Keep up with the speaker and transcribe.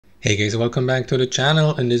Hey guys, welcome back to the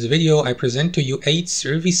channel. In this video I present to you 8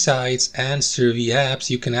 survey sites and survey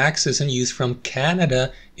apps you can access and use from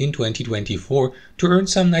Canada in 2024 to earn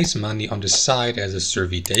some nice money on the side as a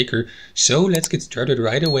survey taker. So let's get started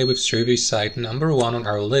right away with survey site number 1 on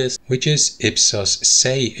our list, which is Ipsos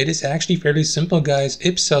Say. It is actually fairly simple, guys.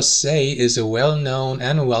 Ipsos Say is a well-known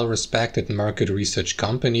and well-respected market research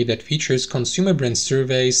company that features consumer brand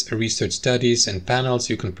surveys, research studies and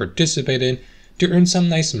panels you can participate in to earn some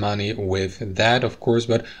nice money with that, of course,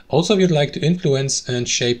 but also if you'd like to influence and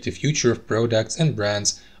shape the future of products and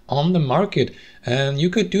brands on the market. And you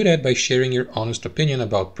could do that by sharing your honest opinion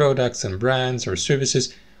about products and brands or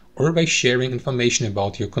services, or by sharing information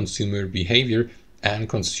about your consumer behavior and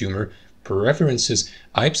consumer preferences.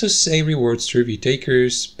 Ipsos Say rewards survey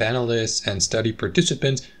takers, panelists, and study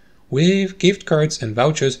participants with gift cards and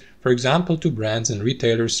vouchers, for example, to brands and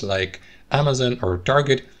retailers like Amazon or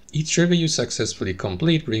Target. Each survey you successfully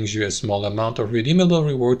complete brings you a small amount of redeemable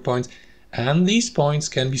reward points, and these points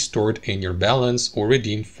can be stored in your balance or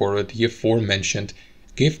redeemed for the aforementioned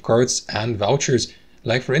gift cards and vouchers.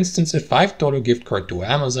 Like for instance, a $5 gift card to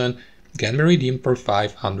Amazon can be redeemed for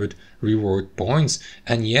 500 reward points.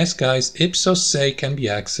 And yes guys, Ipsos Say can be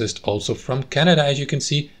accessed also from Canada, as you can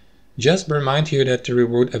see. Just bear in mind here that the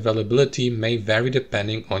reward availability may vary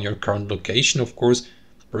depending on your current location, of course.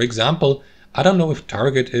 For example, I don't know if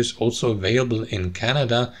Target is also available in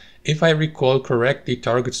Canada. If I recall correctly,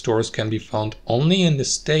 Target stores can be found only in the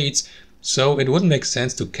States, so it wouldn't make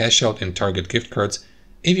sense to cash out in Target gift cards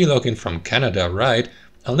if you log in from Canada, right?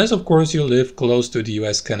 Unless of course you live close to the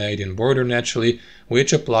US-Canadian border naturally,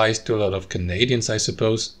 which applies to a lot of Canadians, I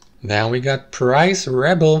suppose. Then we got Price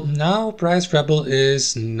Rebel. Now, Price Rebel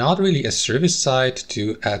is not really a service site,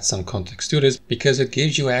 to add some context to this, because it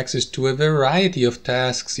gives you access to a variety of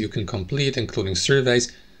tasks you can complete, including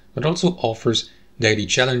surveys, but also offers daily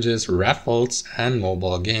challenges, raffles, and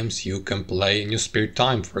mobile games you can play in your spare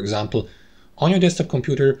time, for example, on your desktop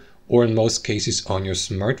computer or in most cases on your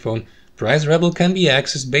smartphone. Price Rebel can be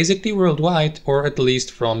accessed basically worldwide, or at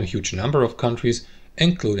least from a huge number of countries,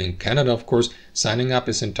 including Canada, of course. Signing up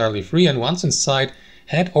is entirely free, and once inside,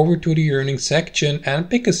 head over to the earnings section and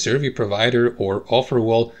pick a survey provider or offer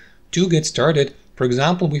wall to get started, for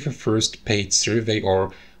example with a first paid survey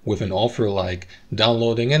or with an offer like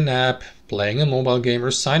downloading an app, playing a mobile game,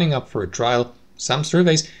 or signing up for a trial. Some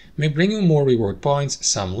surveys may bring you more reward points,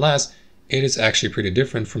 some less. It is actually pretty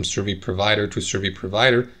different from survey provider to survey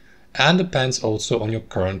provider and depends also on your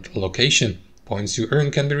current location. Points you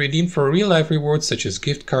earn can be redeemed for real-life rewards such as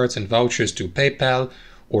gift cards and vouchers to PayPal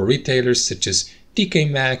or retailers such as TK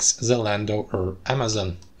Maxx, Zalando or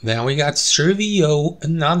Amazon. Then we got Survey.io,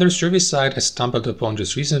 another survey site I stumbled upon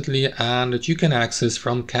just recently and that you can access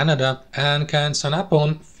from Canada and can sign up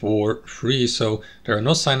on for free. So there are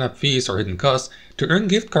no sign-up fees or hidden costs. To earn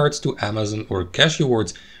gift cards to Amazon or cash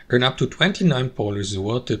rewards, earn up to 29 Polish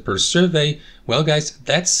zloty per survey. Well guys,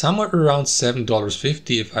 that's somewhere around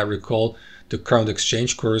 $7.50 if I recall the current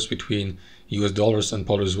exchange course between US dollars and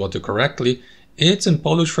Polish zloty correctly. It's in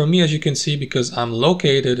Polish for me, as you can see, because I'm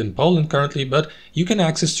located in Poland currently, but you can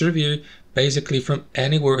access survey basically from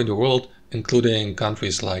anywhere in the world, including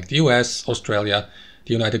countries like the US, Australia,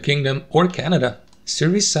 the United Kingdom or Canada.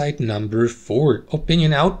 Survey site number 4,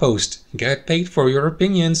 Opinion Outpost. Get paid for your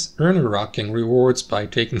opinions, earn rocking rewards by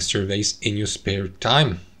taking surveys in your spare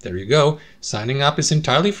time. There you go. Signing up is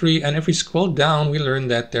entirely free, and if we scroll down, we learn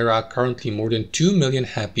that there are currently more than 2 million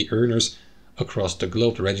happy earners across the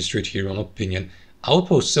globe registered here on Opinion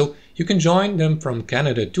Outpost. So you can join them from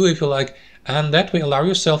Canada too if you like, and that way allow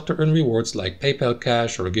yourself to earn rewards like PayPal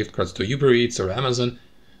cash or gift cards to Uber Eats or Amazon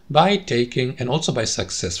by taking and also by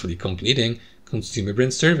successfully completing consumer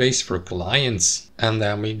brand surveys for clients. And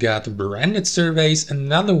then we got Branded Surveys,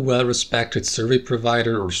 another well-respected survey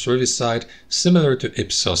provider or survey site similar to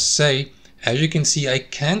Ipsos Say. As you can see, I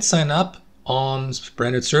can't sign up on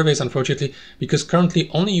Branded Surveys, unfortunately, because currently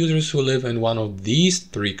only users who live in one of these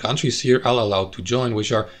 3 countries here are allowed to join,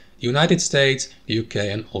 which are the United States, the UK,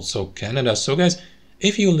 and also Canada. So guys,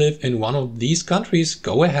 if you live in one of these countries,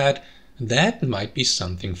 go ahead. That might be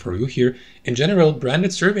something for you here. In general,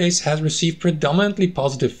 Branded Surveys has received predominantly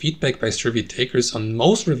positive feedback by survey takers on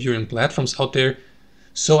most reviewing platforms out there,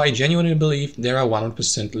 so I genuinely believe they are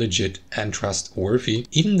 100% legit and trustworthy,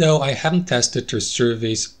 even though I haven't tested their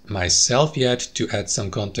surveys myself yet, to add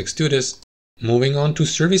some context to this. Moving on to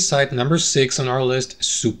survey site number 6 on our list,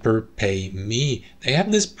 SuperPayMe. They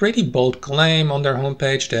have this pretty bold claim on their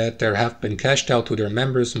homepage that there have been cashed out to their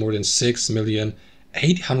members more than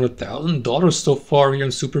 $6,800,000 so far here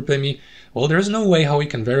in SuperPayMe. Well, there's no way how we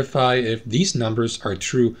can verify if these numbers are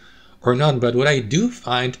true or not, but what I do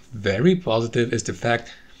find very positive is the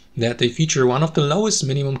fact that they feature one of the lowest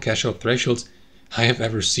minimum cash out thresholds I have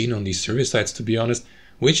ever seen on these service sites, to be honest,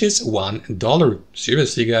 which is $1.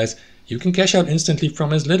 Seriously guys, you can cash out instantly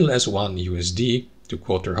from as little as $1 to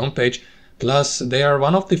quote their homepage. Plus, they are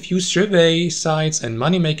one of the few survey sites and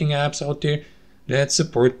money-making apps out there that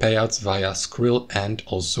support payouts via Skrill and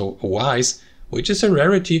also Wise, which is a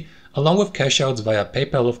rarity, along with cash outs via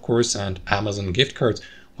PayPal of course and Amazon gift cards.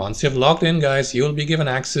 Once you've logged in guys, you'll be given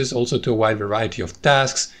access also to a wide variety of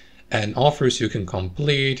tasks and offers you can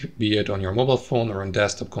complete, be it on your mobile phone or on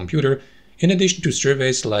desktop computer, in addition to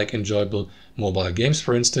surveys like enjoyable mobile games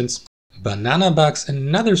for instance. Banana Bucks,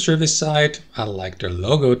 another service site. I like their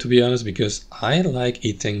logo, to be honest, because I like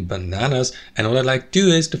eating bananas, and what I like too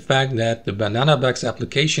is the fact that the Banana Bucks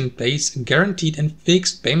application pays a guaranteed and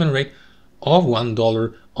fixed payment rate of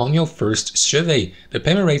 $1 on your first survey. The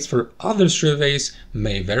payment rates for other surveys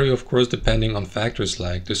may vary of course depending on factors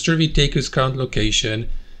like the survey taker's current location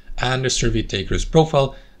and the survey taker's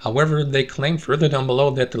profile. However, they claim further down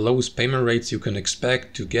below that the lowest payment rates you can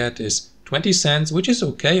expect to get is 20 cents, which is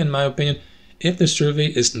okay in my opinion, if the survey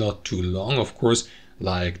is not too long, of course,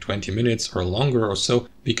 like 20 minutes or longer or so,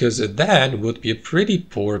 because that would be a pretty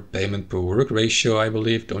poor payment per work ratio, I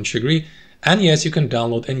believe, don't you agree? And yes, you can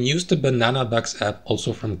download and use the Banana Bucks app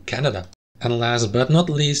also from Canada. And last but not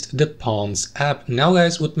least, the Pawns app. Now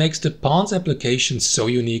guys, what makes the Pawns application so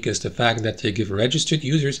unique is the fact that they give registered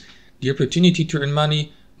users the opportunity to earn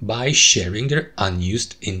money by sharing their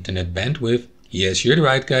unused internet bandwidth. Yes, you're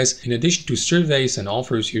right guys, in addition to surveys and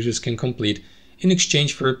offers users can complete in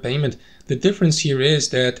exchange for a payment. The difference here is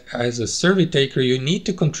that as a survey taker you need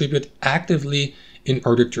to contribute actively in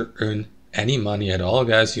order to earn any money at all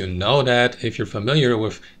guys. You know that if you're familiar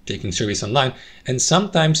with taking surveys online, and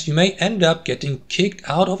sometimes you may end up getting kicked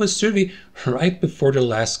out of a survey right before the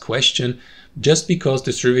last question just because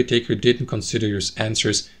the survey taker didn't consider your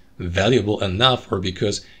answers valuable enough, or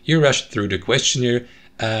because you rushed through the questionnaire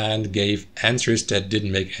and gave answers that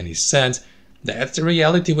didn't make any sense. That's the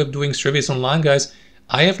reality with doing surveys online guys.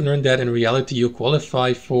 I have learned that in reality you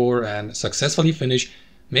qualify for and successfully finish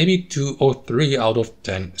maybe 2 or 3 out of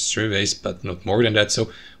 10 surveys, but not more than that.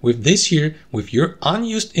 So with this here, with your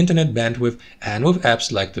unused internet bandwidth and with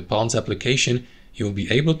apps like the Pawns application, you'll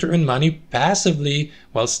be able to earn money passively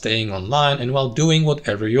while staying online and while doing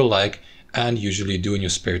whatever you like and usually do in your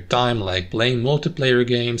spare time, like playing multiplayer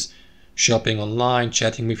games, shopping online,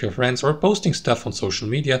 chatting with your friends, or posting stuff on social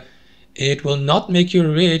media. It will not make you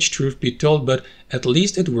rich, truth be told, but at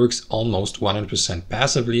least it works almost 100%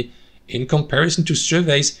 passively in comparison to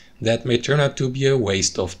surveys that may turn out to be a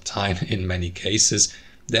waste of time in many cases.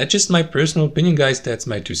 That's just my personal opinion guys, that's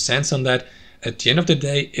my 2 cents on that. At the end of the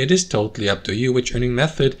day, it is totally up to you which earning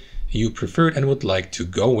method you prefer and would like to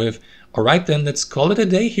go with. Alright then, let's call it a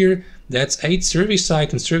day here. That's 8 survey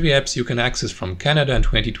sites and survey apps you can access from Canada in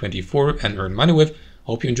 2024 and earn money with.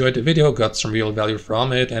 Hope you enjoyed the video, got some real value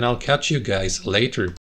from it, and I'll catch you guys later.